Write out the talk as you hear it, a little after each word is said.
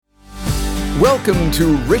Welcome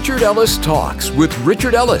to Richard Ellis Talks with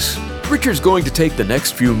Richard Ellis. Richard's going to take the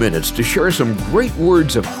next few minutes to share some great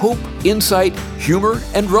words of hope, insight, humor,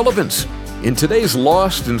 and relevance. In today's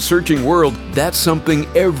lost and searching world, that's something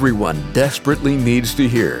everyone desperately needs to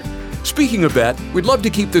hear. Speaking of that, we'd love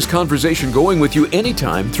to keep this conversation going with you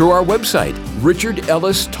anytime through our website,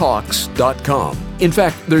 richardellistalks.com. In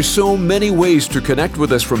fact, there's so many ways to connect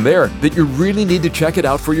with us from there that you really need to check it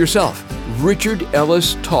out for yourself,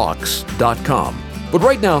 richardellistalks.com. But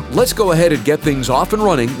right now, let's go ahead and get things off and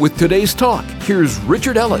running with today's talk. Here's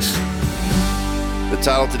Richard Ellis. The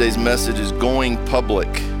title of today's message is Going Public.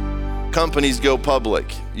 Companies go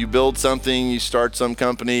public. You build something, you start some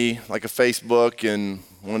company like a Facebook, and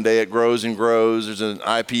one day it grows and grows. There's an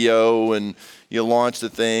IPO and you launch the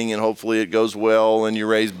thing and hopefully it goes well and you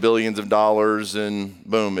raise billions of dollars and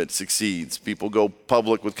boom, it succeeds. People go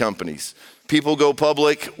public with companies. People go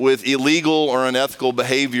public with illegal or unethical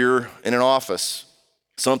behavior in an office.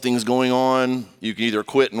 Something's going on, you can either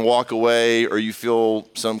quit and walk away, or you feel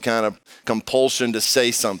some kind of compulsion to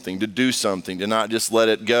say something, to do something, to not just let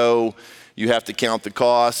it go. You have to count the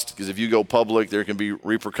cost, because if you go public, there can be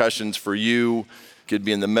repercussions for you. It could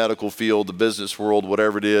be in the medical field, the business world,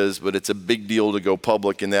 whatever it is, but it's a big deal to go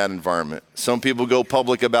public in that environment. Some people go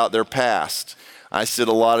public about their past. I sit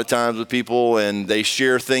a lot of times with people and they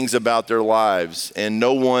share things about their lives, and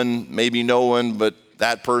no one, but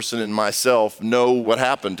that person and myself know what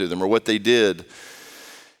happened to them or what they did,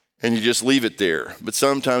 and you just leave it there. But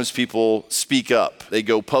sometimes people speak up. They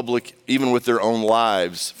go public even with their own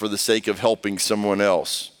lives for the sake of helping someone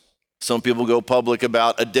else. Some people go public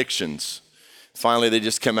about addictions. Finally, they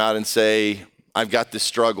just come out and say, I've got this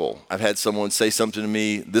struggle. I've had someone say something to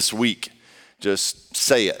me this week. Just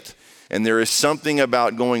say it. And there is something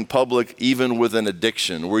about going public even with an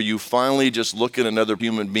addiction where you finally just look at another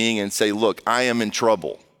human being and say, look, I am in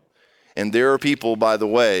trouble. And there are people, by the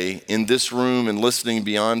way, in this room and listening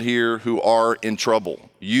beyond here who are in trouble.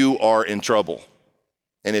 You are in trouble.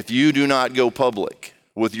 And if you do not go public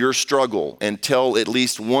with your struggle and tell at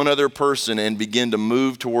least one other person and begin to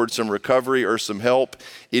move towards some recovery or some help,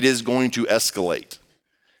 it is going to escalate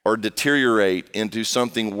or deteriorate into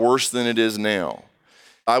something worse than it is now.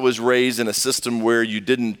 I was raised in a system where you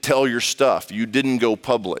didn't tell your stuff. You didn't go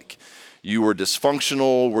public. You were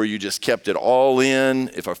dysfunctional, where you just kept it all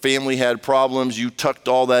in. If a family had problems, you tucked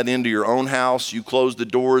all that into your own house. You closed the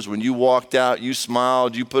doors. When you walked out, you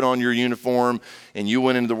smiled, you put on your uniform, and you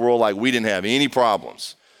went into the world like we didn't have any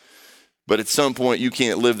problems. But at some point, you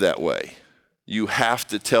can't live that way. You have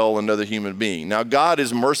to tell another human being. Now, God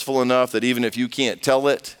is merciful enough that even if you can't tell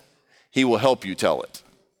it, He will help you tell it.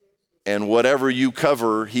 And whatever you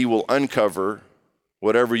cover, He will uncover.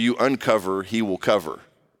 Whatever you uncover, He will cover.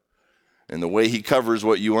 And the way He covers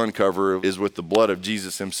what you uncover is with the blood of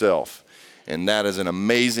Jesus Himself. And that is an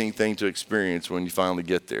amazing thing to experience when you finally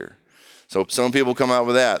get there. So some people come out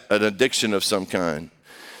with that, an addiction of some kind.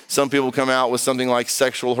 Some people come out with something like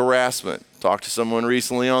sexual harassment. Talked to someone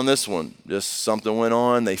recently on this one. Just something went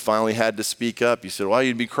on. They finally had to speak up. You said, well,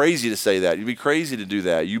 you'd be crazy to say that. You'd be crazy to do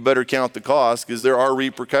that. You better count the cost because there are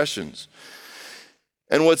repercussions.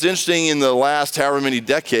 And what's interesting, in the last however many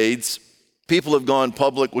decades, people have gone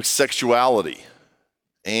public with sexuality.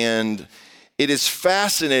 And it is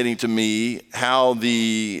fascinating to me how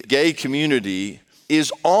the gay community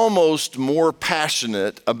is almost more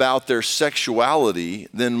passionate about their sexuality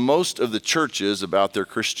than most of the churches about their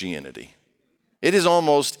Christianity. It is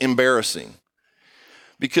almost embarrassing,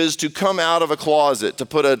 because to come out of a closet, to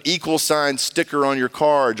put an equal sign sticker on your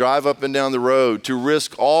car, drive up and down the road, to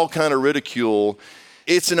risk all kind of ridicule,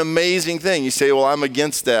 it's an amazing thing. You say, well, I'm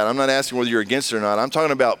against that. I'm not asking whether you're against it or not. I'm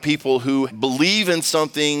talking about people who believe in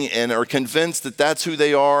something and are convinced that that's who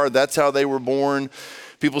they are, that's how they were born.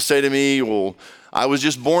 People say to me, well, I was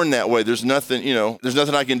just born that way. There's nothing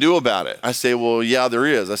I can do about it. I say, well, yeah, there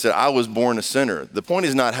is. I said, I was born a sinner. The point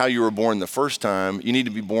is not how you were born the first time. You need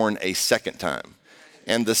to be born a second time.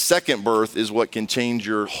 And the second birth is what can change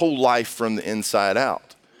your whole life from the inside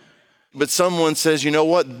out. But someone says, you know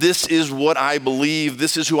what? This is what I believe.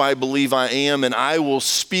 This is who I believe I am. And I will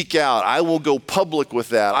speak out. I will go public with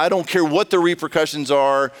that. I don't care what the repercussions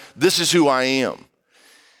are. This is who I am.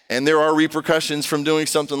 And there are repercussions from doing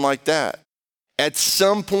something like that. At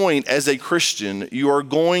some point as a Christian, you are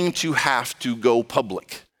going to have to go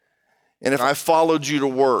public. And if I followed you to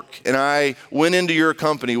work and I went into your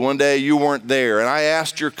company one day, you weren't there, and I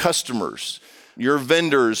asked your customers, your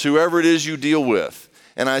vendors, whoever it is you deal with,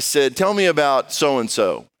 and I said, tell me about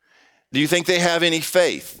so-and-so. Do you think they have any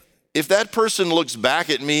faith? If that person looks back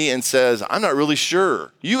at me and says, I'm not really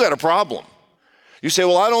sure, you got a problem. You say,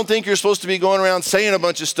 well, I don't think you're supposed to be going around saying a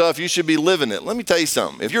bunch of stuff. You should be living it. Let me tell you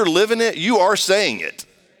something. If you're living it, you are saying it.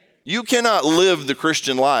 You cannot live the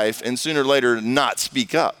Christian life and sooner or later not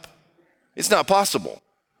speak up. It's not possible.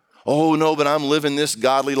 Oh, no, but I'm living this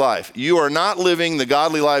godly life. You are not living the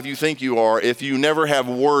godly life you think you are if you never have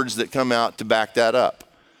words that come out to back that up.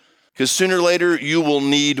 Because sooner or later, you will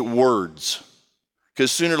need words.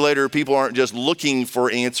 Because sooner or later, people aren't just looking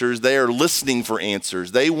for answers, they are listening for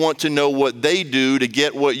answers. They want to know what they do to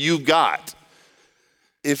get what you've got.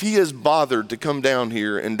 If he has bothered to come down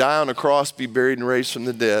here and die on a cross, be buried and raised from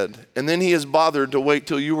the dead, and then he has bothered to wait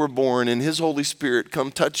till you were born and his Holy Spirit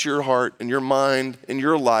come touch your heart and your mind and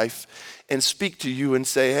your life and speak to you and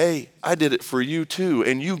say, hey, I did it for you too,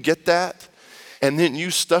 and you get that, and then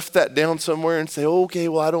you stuff that down somewhere and say, okay,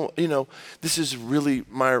 well, I don't, this is really,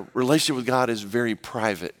 my relationship with God is very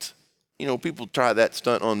private. People try that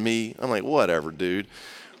stunt on me. I'm like, whatever, dude.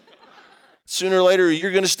 Sooner or later,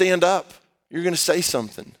 you're going to stand up. You're going to say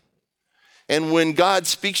something. And when God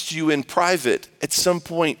speaks to you in private, at some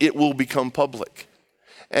point it will become public.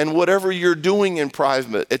 And whatever you're doing in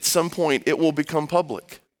private, at some point it will become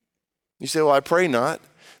public. You say, well, I pray not.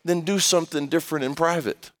 Then do something different in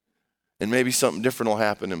private. And maybe something different will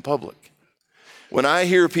happen in public. When I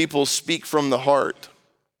hear people speak from the heart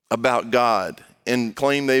about God and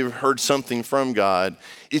claim they've heard something from God,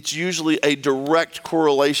 it's usually a direct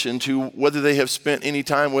correlation to whether they have spent any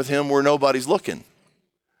time with him where nobody's looking.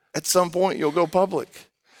 At some point, you'll go public.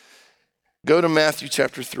 Go to Matthew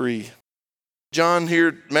chapter 3. John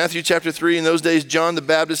here, Matthew chapter 3, in those days, John the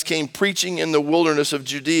Baptist came preaching in the wilderness of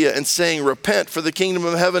Judea and saying, repent, for the kingdom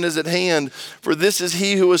of heaven is at hand. For this is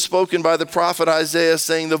he who was spoken by the prophet Isaiah,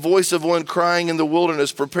 saying, the voice of one crying in the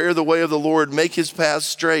wilderness, prepare the way of the Lord, make his path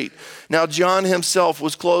straight. Now John himself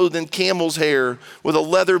was clothed in camel's hair with a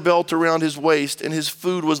leather belt around his waist, and his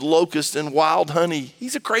food was locusts and wild honey.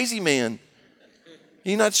 He's a crazy man.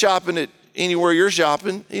 He's not shopping at anywhere you're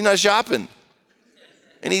shopping. He's not shopping.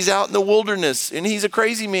 And he's out in the wilderness, and he's a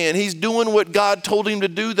crazy man. He's doing what God told him to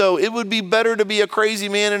do, though. It would be better to be a crazy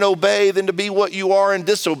man and obey than to be what you are and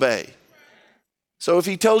disobey. So if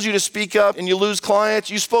he tells you to speak up and you lose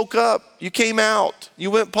clients, you spoke up. You came out.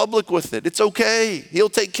 You went public with it. It's okay. He'll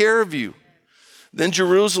take care of you. Then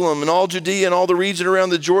Jerusalem and all Judea and all the region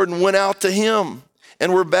around the Jordan went out to him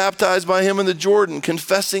and were baptized by him in the Jordan,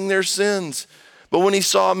 confessing their sins. But when he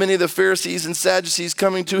saw many of the Pharisees and Sadducees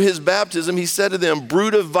coming to his baptism, he said to them,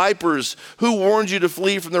 brood of vipers, who warned you to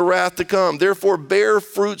flee from the wrath to come? Therefore, bear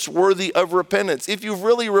fruits worthy of repentance. If you've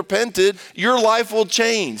really repented, your life will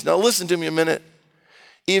change. Now listen to me a minute.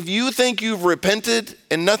 If you think you've repented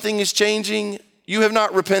and nothing is changing, you have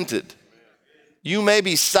not repented. You may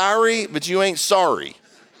be sorry, but you ain't sorry.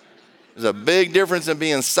 There's a big difference in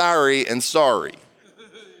being sorry and sorry.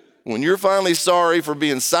 When you're finally sorry for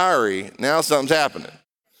being sorry, now something's happening.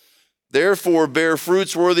 Therefore, bear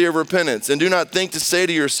fruits worthy of repentance, and do not think to say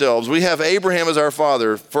to yourselves, we have Abraham as our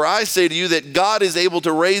father. For I say to you that God is able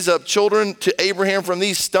to raise up children to Abraham from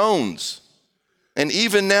these stones. And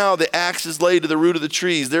even now the axe is laid to the root of the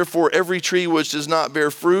trees. Therefore, every tree which does not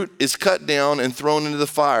bear fruit is cut down and thrown into the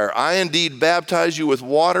fire. I indeed baptize you with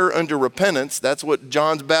water unto repentance. That's what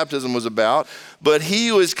John's baptism was about. But he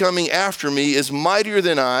who is coming after me is mightier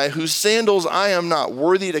than I, whose sandals I am not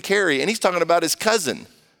worthy to carry. And he's talking about his cousin,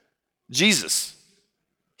 Jesus.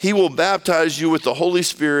 He will baptize you with the Holy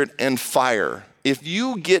Spirit and fire. If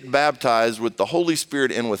you get baptized with the Holy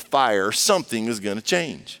Spirit and with fire, something is going to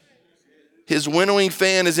change. His winnowing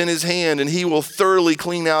fan is in his hand, and he will thoroughly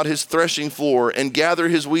clean out his threshing floor and gather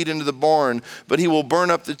his wheat into the barn, but he will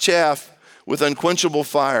burn up the chaff with unquenchable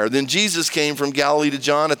fire. Then Jesus came from Galilee to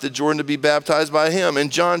John at the Jordan to be baptized by him.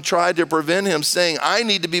 And John tried to prevent him, saying, I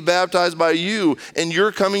need to be baptized by you, and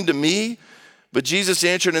you're coming to me? But Jesus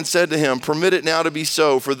answered and said to him, permit it now to be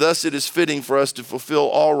so, for thus it is fitting for us to fulfill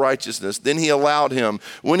all righteousness. Then he allowed him.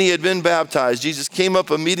 When he had been baptized, Jesus came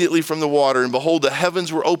up immediately from the water, and behold, the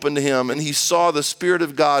heavens were opened to him, and he saw the Spirit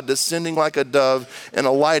of God descending like a dove and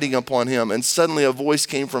alighting upon him. And suddenly a voice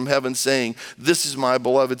came from heaven saying, this is my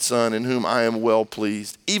beloved Son, in whom I am well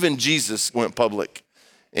pleased. Even Jesus went public,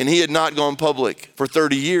 and he had not gone public for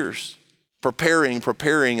 30 years, preparing,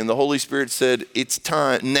 and the Holy Spirit said, it's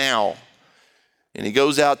time now. And he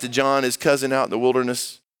goes out to John, his cousin, out in the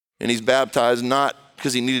wilderness, and he's baptized not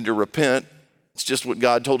because he needed to repent. It's just what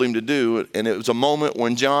God told him to do. And it was a moment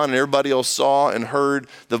when John and everybody else saw and heard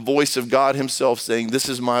the voice of God himself saying, this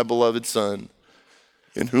is my beloved Son,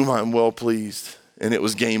 in whom I'm well pleased. And it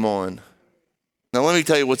was game on. Now let me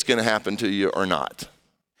tell you what's going to happen to you or not.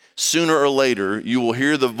 Sooner or later, you will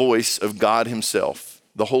hear the voice of God himself.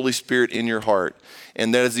 the Holy Spirit in your heart.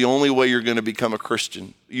 And that is the only way you're going to become a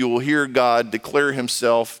Christian. You will hear God declare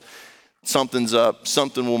himself. Something's up,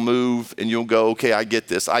 something will move, and you'll go, okay, I get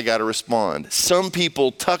this, I got to respond. Some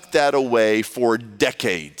people tuck that away for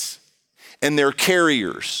decades, and they're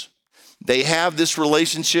carriers. They have this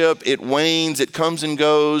relationship, it wanes, it comes and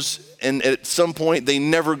goes, and at some point, they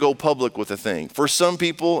never go public with a thing. For some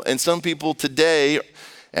people, and some people today,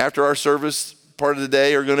 after our service, part of the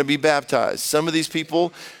day are going to be baptized. Some of these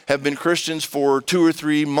people have been Christians for 2 or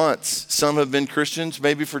 3 months. Some have been Christians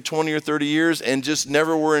maybe for 20 or 30 years and just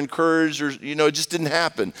never were encouraged, or, it just didn't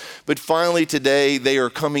happen. But finally today, they are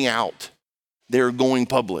coming out. They are going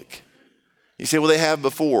public. You say, well, they have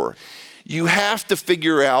before. You have to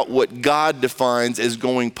figure out what God defines as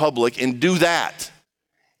going public and do that.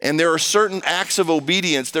 And there are certain acts of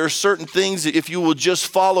obedience. There are certain things that if you will just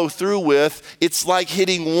follow through with, it's like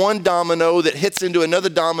hitting one domino that hits into another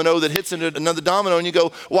domino that hits into another domino. And you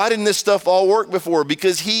go, why didn't this stuff all work before?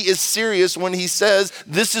 Because he is serious when he says,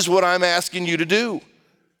 this is what I'm asking you to do.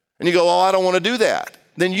 And you go, oh, I don't want to do that.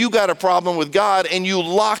 Then you got a problem with God and you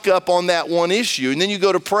lock up on that one issue. And then you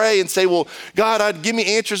go to pray and say, well, God, give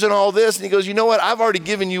me answers in all this. And he goes, you know what? I've already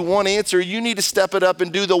given you one answer. You need to step it up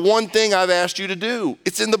and do the one thing I've asked you to do.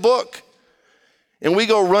 It's in the book. And we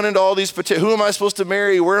go run into all these potential, who am I supposed to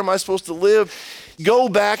marry? Where am I supposed to live? Go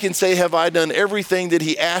back and say, have I done everything that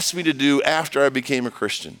he asked me to do after I became a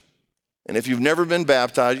Christian? And if you've never been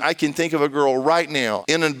baptized, I can think of a girl right now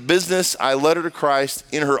in a business. I led her to Christ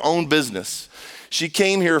in her own business. She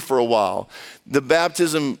came here for a while. The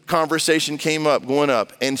baptism conversation came up, going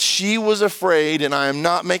up, and she was afraid, and I am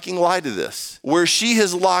not making light of this. Where she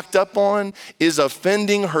has locked up on is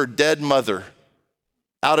offending her dead mother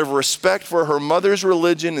out of respect for her mother's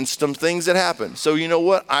religion and some things that happened. So you know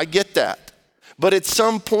what? I get that. But at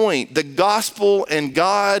some point, the gospel and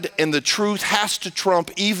God and the truth has to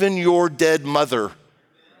trump even your dead mother.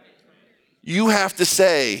 You have to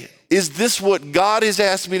say, is this what God has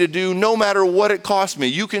asked me to do, no matter what it costs me?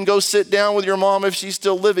 You can go sit down with your mom if she's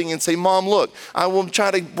still living and say, Mom, look, I will try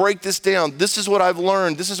to break this down. This is what I've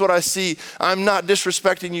learned. This is what I see. I'm not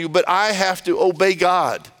disrespecting you, but I have to obey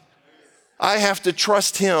God. I have to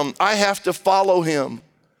trust him. I have to follow him,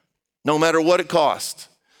 no matter what it costs.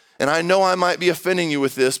 And I know I might be offending you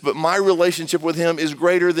with this, but my relationship with him is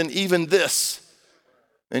greater than even this.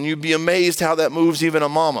 And you'd be amazed how that moves even a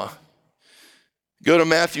mama. Go to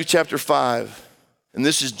Matthew chapter 5, and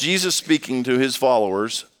this is Jesus speaking to his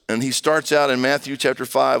followers, and he starts out in Matthew chapter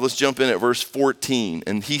 5. Let's jump in at verse 14,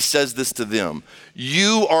 and he says this to them.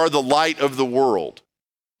 You are the light of the world.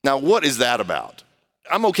 Now, what is that about?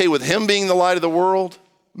 I'm okay with him being the light of the world,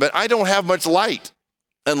 but I don't have much light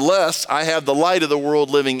unless I have the light of the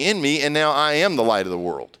world living in me, and now I am the light of the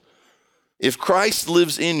world. If Christ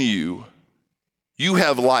lives in you, you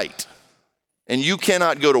have light. And you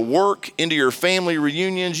cannot go to work, into your family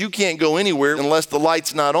reunions. You can't go anywhere unless the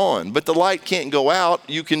light's not on. But the light can't go out.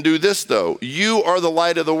 You can do this, though. You are the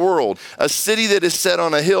light of the world. A city that is set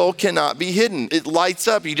on a hill cannot be hidden. It lights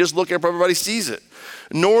up. You just look up, everybody sees it.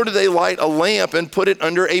 Nor do they light a lamp and put it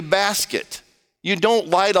under a basket. You don't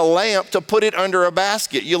light a lamp to put it under a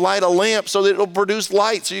basket. You light a lamp so that it'll produce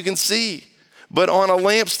light so you can see. But on a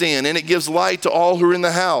lampstand, and it gives light to all who are in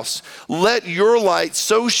the house. Let your light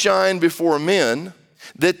so shine before men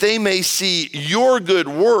that they may see your good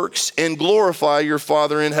works and glorify your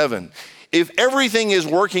Father in heaven. If everything is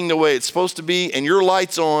working the way it's supposed to be and your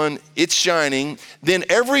light's on, it's shining, then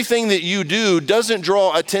everything that you do doesn't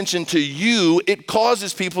draw attention to you. It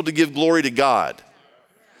causes people to give glory to God.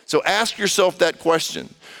 So ask yourself that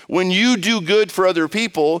question. When you do good for other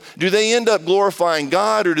people, do they end up glorifying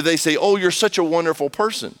God, or do they say, oh, you're such a wonderful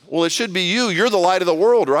person? Well, it should be you. You're the light of the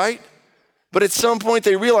world, right? But at some point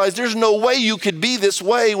they realize there's no way you could be this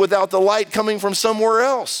way without the light coming from somewhere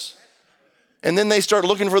else. And then they start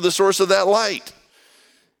looking for the source of that light.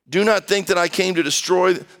 Do not think that I came to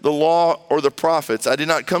destroy the law or the prophets. I did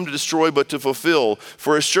not come to destroy, but to fulfill.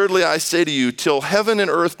 For assuredly I say to you, till heaven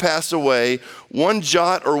and earth pass away, one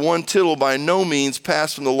jot or one tittle by no means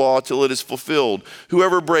pass from the law till it is fulfilled.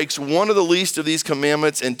 Whoever breaks one of the least of these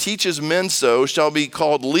commandments and teaches men so shall be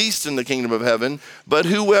called least in the kingdom of heaven. But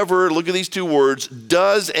whoever, look at these two words,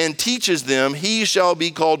 does and teaches them, he shall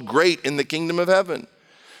be called great in the kingdom of heaven.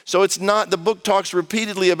 So it's not, the book talks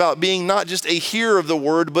repeatedly about being not just a hearer of the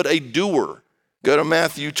word, but a doer. Go to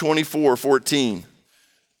Matthew 24:14.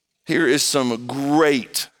 Here is some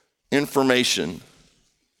great information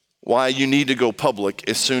why you need to go public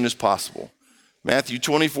as soon as possible. Matthew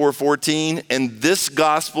 24:14, and this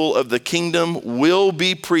gospel of the kingdom will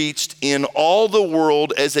be preached in all the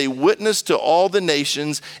world as a witness to all the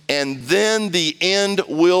nations, and then the end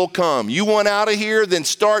will come. You want out of here? Then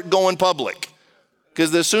start going public. Because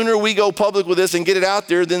the sooner we go public with this and get it out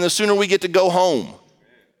there, then the sooner we get to go home.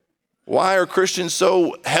 Why are Christians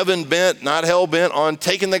so heaven bent, not hell bent, on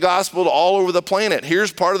taking the gospel to all over the planet?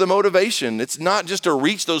 Here's part of the motivation. It's not just to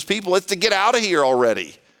reach those people, it's to get out of here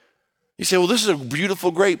already. You say, well, this is a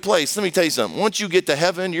beautiful, great place. Let me tell you something. Once you get to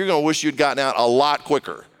heaven, you're going to wish you'd gotten out a lot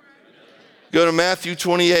quicker. Go to Matthew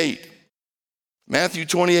 28. Matthew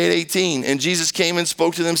 28:18. And Jesus came and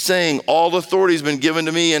spoke to them, saying, all authority has been given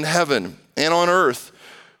to me in heaven and on earth.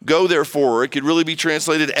 Go therefore. It could really be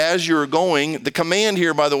translated as you're going. The command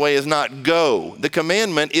here, by the way, is not go. The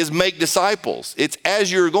commandment is make disciples. It's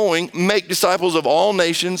as you're going, make disciples of all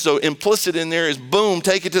nations. So implicit in there is boom,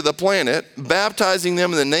 take it to the planet, baptizing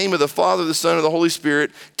them in the name of the Father, the Son, and the Holy Spirit,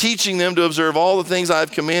 teaching them to observe all the things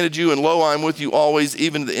I've commanded you, and lo, I'm with you always,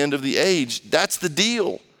 even to the end of the age. That's the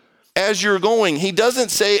deal. As you're going, he doesn't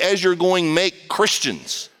say as you're going, make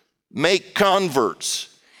Christians, make converts.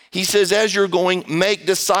 He says, as you're going, make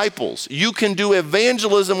disciples. You can do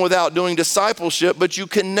evangelism without doing discipleship, but you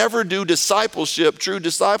can never do discipleship, true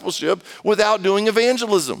discipleship, without doing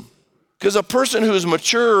evangelism. Because a person who is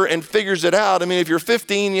mature and figures it out, I mean, if you're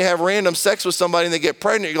 15, you have random sex with somebody and they get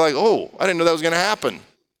pregnant, you're like, oh, I didn't know that was going to happen.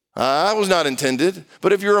 That was not intended.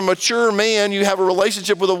 But if you're a mature man, you have a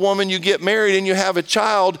relationship with a woman, you get married and you have a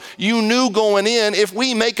child, you knew going in, if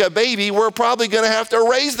we make a baby, we're probably going to have to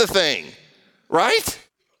raise the thing, right?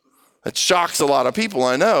 That shocks a lot of people,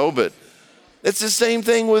 I know, but it's the same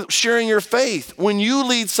thing with sharing your faith. When you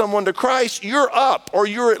lead someone to Christ, you're up, or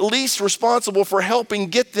you're at least responsible for helping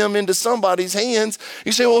get them into somebody's hands.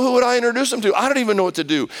 You say, well, who would I introduce them to? I don't even know what to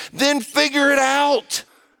do. Then figure it out.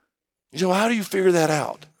 You say, well, how do you figure that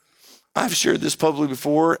out? I've shared this publicly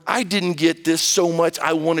before. I didn't get this so much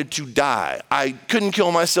I wanted to die. I couldn't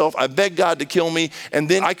kill myself. I begged God to kill me, and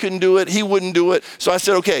then I couldn't do it. He wouldn't do it. So I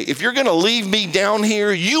said, okay, if you're going to leave me down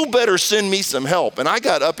here, you better send me some help. And I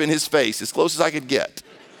got up in his face as close as I could get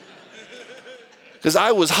because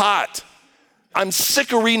I was hot. I'm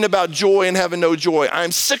sick of reading about joy and having no joy.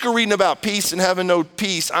 I'm sick of reading about peace and having no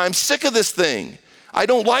peace. I'm sick of this thing. I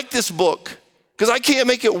don't like this book. Because I can't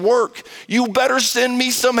make it work. You better send me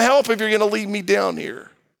some help if you're going to leave me down here.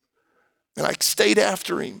 And I stayed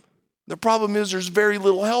after him. The problem is there's very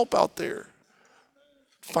little help out there.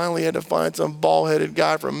 Finally had to find some bald-headed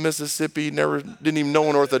guy from Mississippi, didn't even know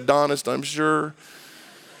an orthodontist, I'm sure.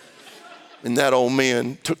 And that old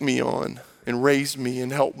man took me on and raised me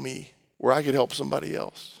and helped me where I could help somebody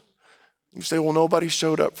else. You say, well, nobody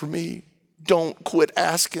showed up for me. Don't quit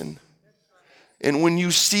asking. And when you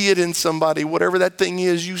see it in somebody, whatever that thing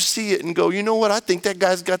is, you see it and go, you know what? I think that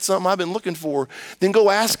guy's got something I've been looking for. Then go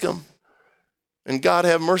ask them. And God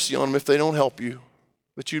have mercy on them if they don't help you.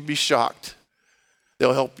 But you'd be shocked.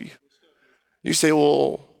 They'll help you. You say,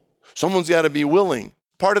 well, someone's got to be willing.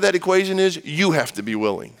 Part of that equation is you have to be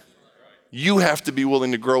willing. You have to be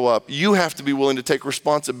willing to grow up. You have to be willing to take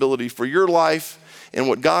responsibility for your life and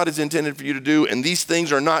what God has intended for you to do. And these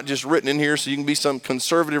things are not just written in here so you can be some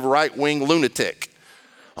conservative right-wing lunatic.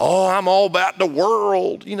 Oh, I'm all about the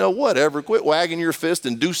world. You know, whatever. Quit wagging your fist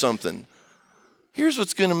and do something. Here's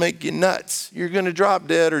what's going to make you nuts. You're going to drop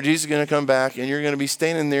dead, or Jesus is going to come back, and you're going to be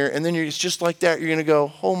standing there, and then it's just like that. You're going to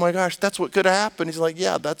go, oh my gosh, that's what could have happened. He's like,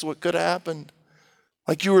 yeah, that's what could have happened.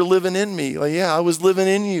 Like you were living in me. Like, yeah, I was living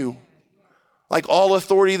in you. Like all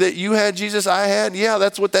authority that you had, Jesus, I had. Yeah,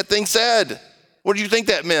 that's what that thing said. What did you think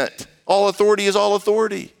that meant? All authority is all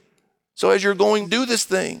authority. So as you're going, do this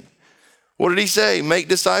thing. What did he say? Make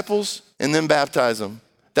disciples and then baptize them.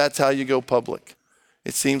 That's how you go public.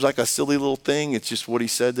 It seems like a silly little thing. It's just what he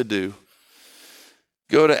said to do.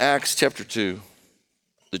 Go to Acts chapter 2.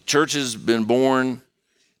 The church has been born.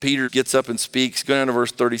 Peter gets up and speaks. Go down to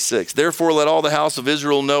verse 36. Therefore, let all the house of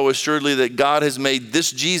Israel know assuredly that God has made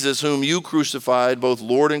this Jesus whom you crucified, both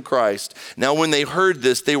Lord and Christ. Now, when they heard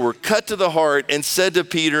this, they were cut to the heart and said to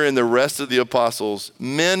Peter and the rest of the apostles,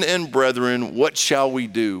 men and brethren, what shall we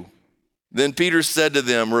do? Then Peter said to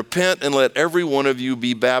them, repent and let every one of you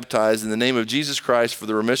be baptized in the name of Jesus Christ for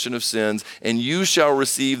the remission of sins, and you shall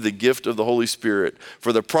receive the gift of the Holy Spirit.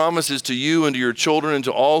 For the promise is to you and to your children and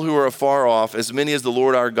to all who are afar off, as many as the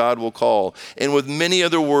Lord our God will call. And with many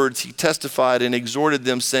other words he testified and exhorted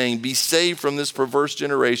them, saying, be saved from this perverse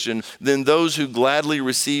generation. Then those who gladly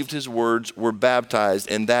received his words were baptized,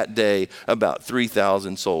 and that day about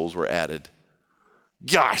 3,000 souls were added.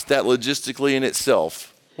 Gosh, that logistically in itself.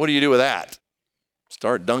 What do you do with that?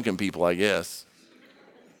 Start dunking people, I guess.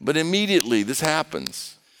 But immediately this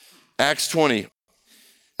happens. Acts 20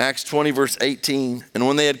 verse 18. And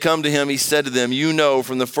when they had come to him, he said to them, you know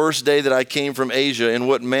from the first day that I came from Asia in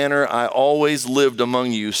what manner I always lived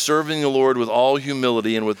among you, serving the Lord with all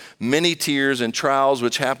humility and with many tears and trials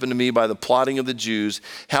which happened to me by the plotting of the Jews,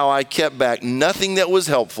 how I kept back nothing that was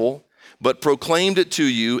helpful, but proclaimed it to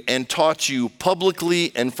you and taught you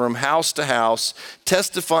publicly and from house to house,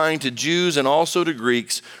 testifying to Jews and also to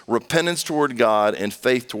Greeks, repentance toward God and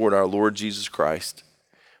faith toward our Lord Jesus Christ.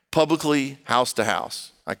 Publicly, house to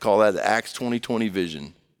house. I call that the Acts 2020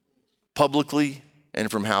 vision. Publicly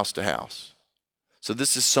and from house to house. So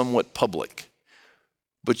this is somewhat public.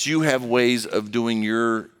 But you have ways of doing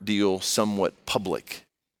your deal somewhat public.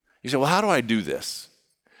 You say, well, how do I do this?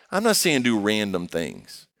 I'm not saying do random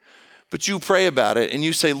things. But you pray about it and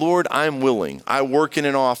you say, Lord, I'm willing. I work in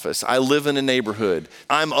an office. I live in a neighborhood.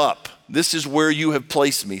 I'm up. This is where you have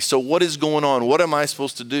placed me. So what is going on? What am I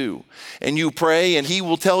supposed to do? And you pray and he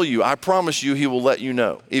will tell you. I promise you, he will let you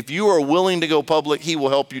know. If you are willing to go public, he will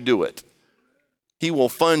help you do it. He will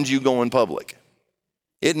fund you going public.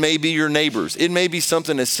 It may be your neighbors. It may be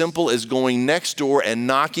something as simple as going next door and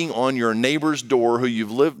knocking on your neighbor's door who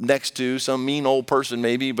you've lived next to, some mean old person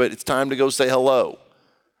maybe, but it's time to go say hello.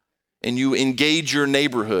 And you engage your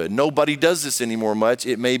neighborhood. Nobody does this anymore much.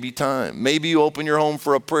 It may be time. Maybe you open your home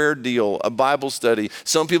for a prayer deal, a Bible study.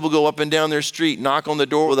 Some people go up and down their street, knock on the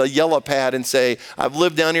door with a yellow pad and say, I've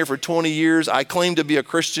lived down here for 20 years. I claim to be a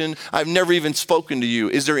Christian. I've never even spoken to you.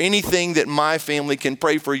 Is there anything that my family can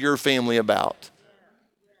pray for your family about?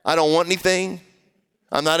 I don't want anything.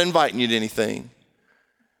 I'm not inviting you to anything.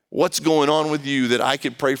 What's going on with you that I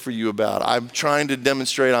could pray for you about? I'm trying to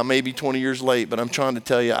demonstrate, I may be 20 years late, but I'm trying to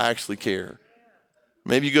tell you I actually care.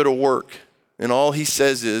 Maybe you go to work and all he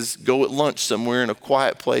says is go at lunch somewhere in a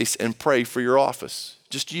quiet place and pray for your office,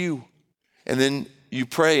 just you. And then you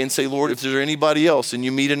pray and say, Lord, if there's anybody else, and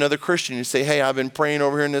you meet another Christian, you say, hey, I've been praying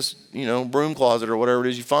over here in this, broom closet or whatever it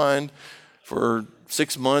is you find for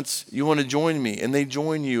 6 months, you want to join me? And they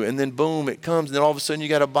join you, and then boom, it comes, and then all of a sudden you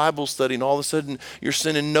got a Bible study, and all of a sudden you're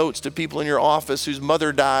sending notes to people in your office whose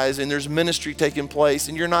mother dies, and there's ministry taking place,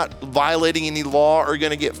 and you're not violating any law or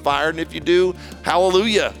going to get fired, and if you do,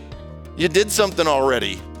 hallelujah, you did something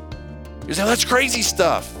already. You say, that's crazy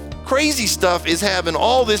stuff. Crazy stuff is having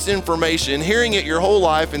all this information, hearing it your whole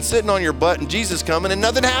life, and sitting on your butt, and Jesus coming, and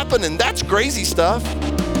nothing happening. That's crazy stuff.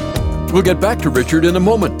 We'll get back to Richard in a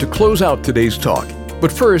moment to close out today's talk.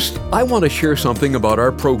 But first, I want to share something about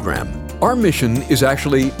our program. Our mission is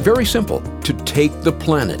actually very simple, to take the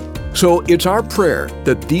planet. So it's our prayer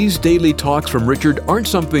that these daily talks from Richard aren't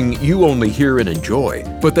something you only hear and enjoy,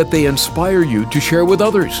 but that they inspire you to share with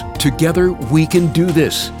others. Together, we can do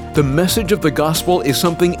this. The message of the gospel is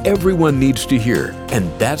something everyone needs to hear, and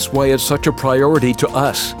that's why it's such a priority to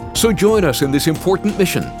us. So join us in this important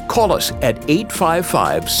mission. Call us at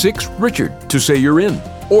 855-6-RICHARD to say you're in.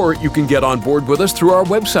 Or you can get on board with us through our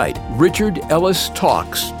website,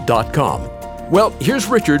 richardellistalks.com. Well, here's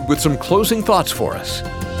Richard with some closing thoughts for us.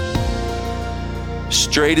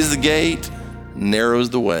 Straight is the gate, narrow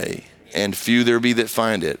is the way, and few there be that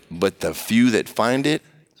find it. But the few that find it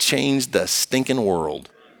change the stinking world.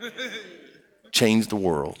 Change the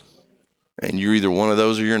world. And you're either one of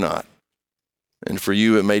those or you're not. And for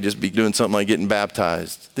you, it may just be doing something like getting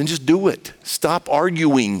baptized. Then just do it. Stop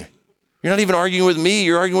arguing. You're not even arguing with me.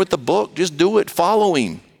 You're arguing with the book. Just do it. Follow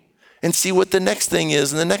him and see what the next thing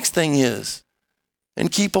is and the next thing is.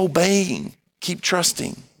 And keep obeying. Keep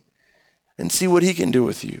trusting. And see what he can do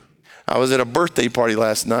with you. I was at a birthday party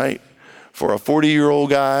last night for a 40-year-old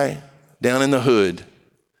guy down in the hood.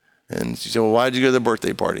 And she said, well, why did you go to the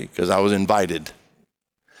birthday party? Because I was invited.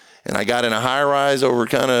 And I got in a high-rise over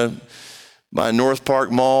kind of by North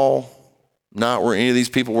Park Mall, not where any of these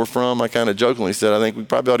people were from. I kind of jokingly said, I think we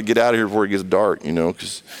probably ought to get out of here before it gets dark,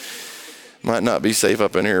 because it might not be safe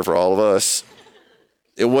up in here for all of us.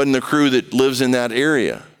 It wasn't the crew that lives in that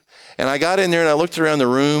area. And I got in there and I looked around the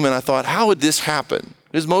room and I thought, how would this happen?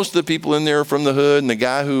 Because most of the people in there are from the hood, and the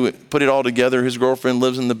guy who put it all together, his girlfriend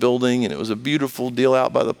lives in the building, and it was a beautiful deal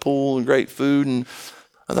out by the pool and great food. And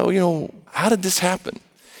I thought, how did this happen?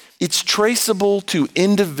 It's traceable to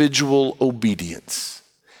individual obedience.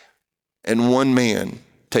 And one man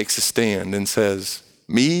takes a stand and says,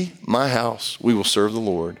 me, my house, we will serve the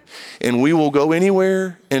Lord. And we will go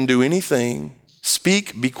anywhere and do anything,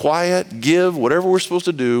 speak, be quiet, give, whatever we're supposed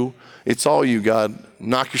to do. It's all you, God.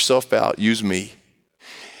 Knock yourself out, use me.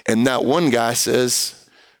 And that one guy says,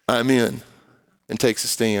 I'm in, and takes a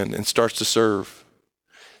stand and starts to serve.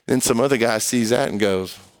 Then some other guy sees that and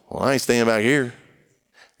goes, well, I ain't staying back here.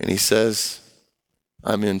 And he says,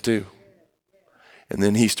 I'm in too. And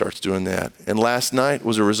then he starts doing that. And last night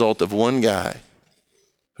was a result of one guy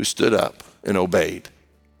who stood up and obeyed.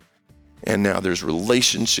 And now there's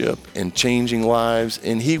relationship and changing lives.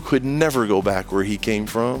 And he could never go back where he came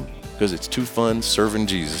from because it's too fun serving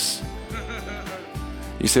Jesus.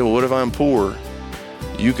 You say, well, what if I'm poor?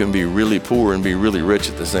 You can be really poor and be really rich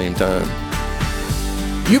at the same time.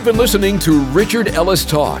 You've been listening to Richard Ellis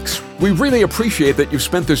Talks. We really appreciate that you've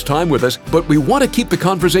spent this time with us, but we want to keep the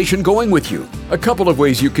conversation going with you. A couple of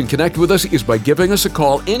ways you can connect with us is by giving us a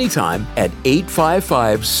call anytime at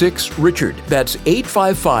 855-6-RICHARD. That's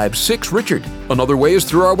 855-6-RICHARD. Another way is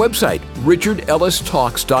through our website,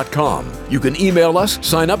 richardellistalks.com. You can email us,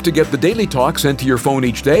 sign up to get the daily talk sent to your phone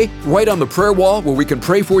each day, write on the prayer wall where we can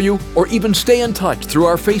pray for you, or even stay in touch through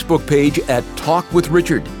our Facebook page at Talk with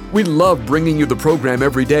Richard. We love bringing you the program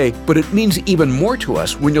every day, but it means even more to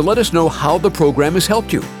us when you let us know how the program has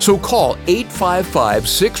helped you. So call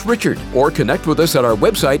 855-6-RICHARD or connect with us at our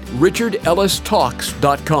website,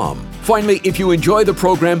 richardellistalks.com. Finally, if you enjoy the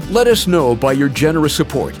program, let us know by your generous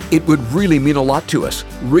support. It would really mean a lot to us.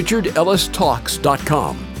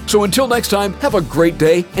 richardellistalks.com. So until next time, have a great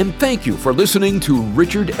day, and thank you for listening to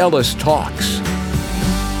Richard Ellis Talks.